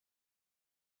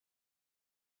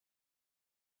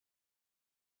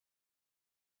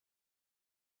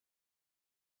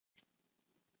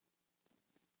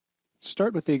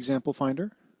Start with the example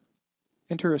finder.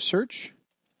 Enter a search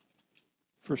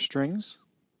for strings,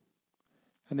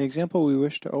 and the example we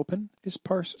wish to open is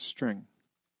parse string.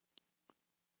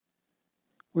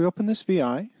 We open this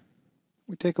VI,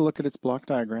 we take a look at its block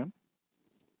diagram.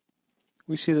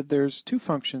 We see that there's two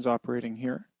functions operating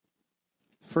here.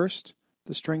 First,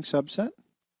 the string subset,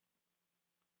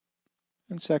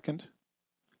 and second,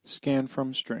 scan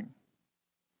from string.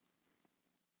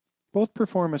 Both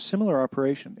perform a similar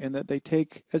operation in that they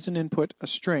take as an input a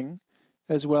string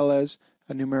as well as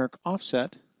a numeric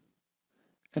offset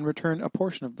and return a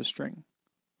portion of the string.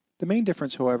 The main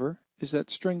difference, however, is that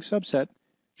string subset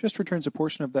just returns a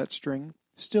portion of that string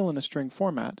still in a string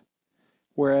format,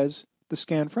 whereas the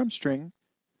scan from string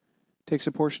takes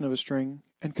a portion of a string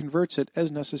and converts it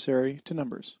as necessary to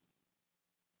numbers.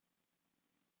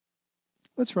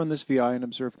 Let's run this VI and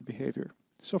observe the behavior.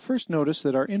 So first notice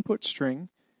that our input string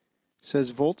says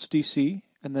volts DC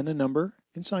and then a number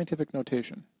in scientific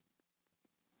notation.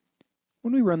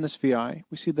 When we run this VI,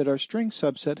 we see that our string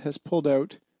subset has pulled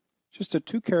out just a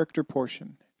 2-character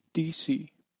portion, DC.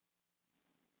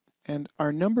 And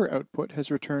our number output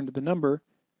has returned the number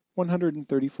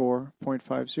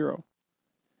 134.50,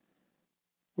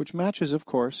 which matches, of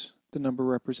course, the number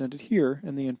represented here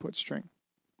in the input string.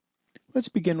 Let's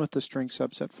begin with the string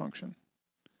subset function.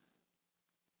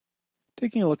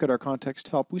 Taking a look at our context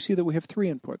help, we see that we have 3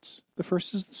 inputs. The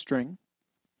first is the string.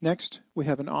 Next, we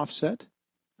have an offset,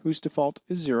 whose default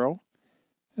is 0.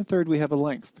 And third, we have a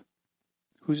length,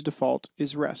 whose default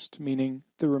is rest, meaning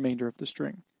the remainder of the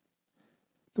string.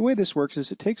 The way this works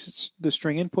is it takes the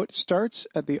string input, starts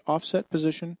at the offset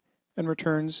position, and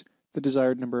returns the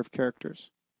desired number of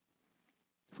characters.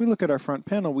 If we look at our front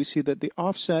panel, we see that the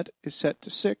offset is set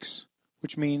to 6,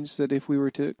 which means that if we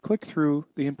were to click through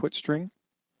the input string,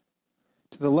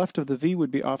 to the left of the V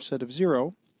would be offset of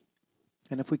 0,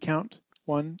 and if we count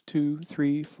 1, 2,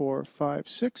 3, 4, 5,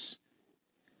 6,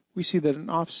 we see that an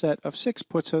offset of 6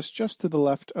 puts us just to the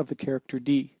left of the character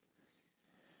D.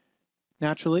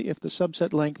 Naturally, if the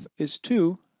subset length is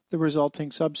 2, the resulting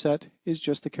subset is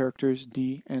just the characters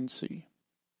D and C.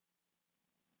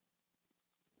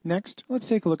 Next, let's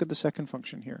take a look at the second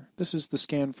function here. This is the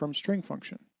scan from string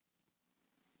function.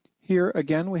 Here,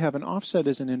 again, we have an offset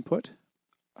as an input.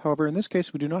 However, in this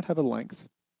case, we do not have a length.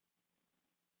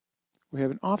 We have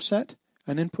an offset,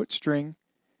 an input string,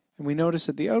 and we notice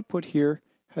that the output here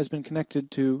has been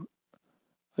connected to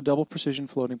a double precision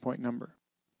floating point number.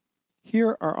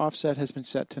 Here, our offset has been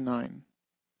set to 9.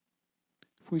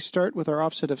 If we start with our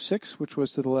offset of 6, which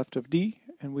was to the left of D,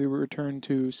 and we return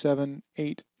to 7,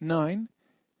 8, 9,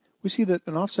 we see that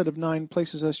an offset of 9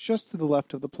 places us just to the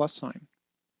left of the plus sign.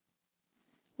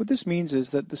 What this means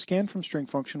is that the scan from string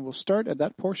function will start at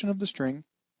that portion of the string,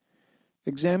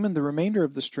 examine the remainder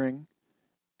of the string,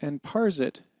 and parse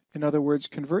it, in other words,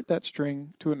 convert that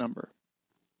string to a number.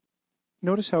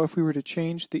 Notice how if we were to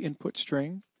change the input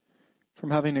string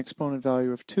from having an exponent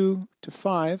value of 2 to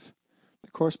 5,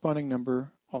 the corresponding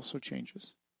number also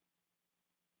changes.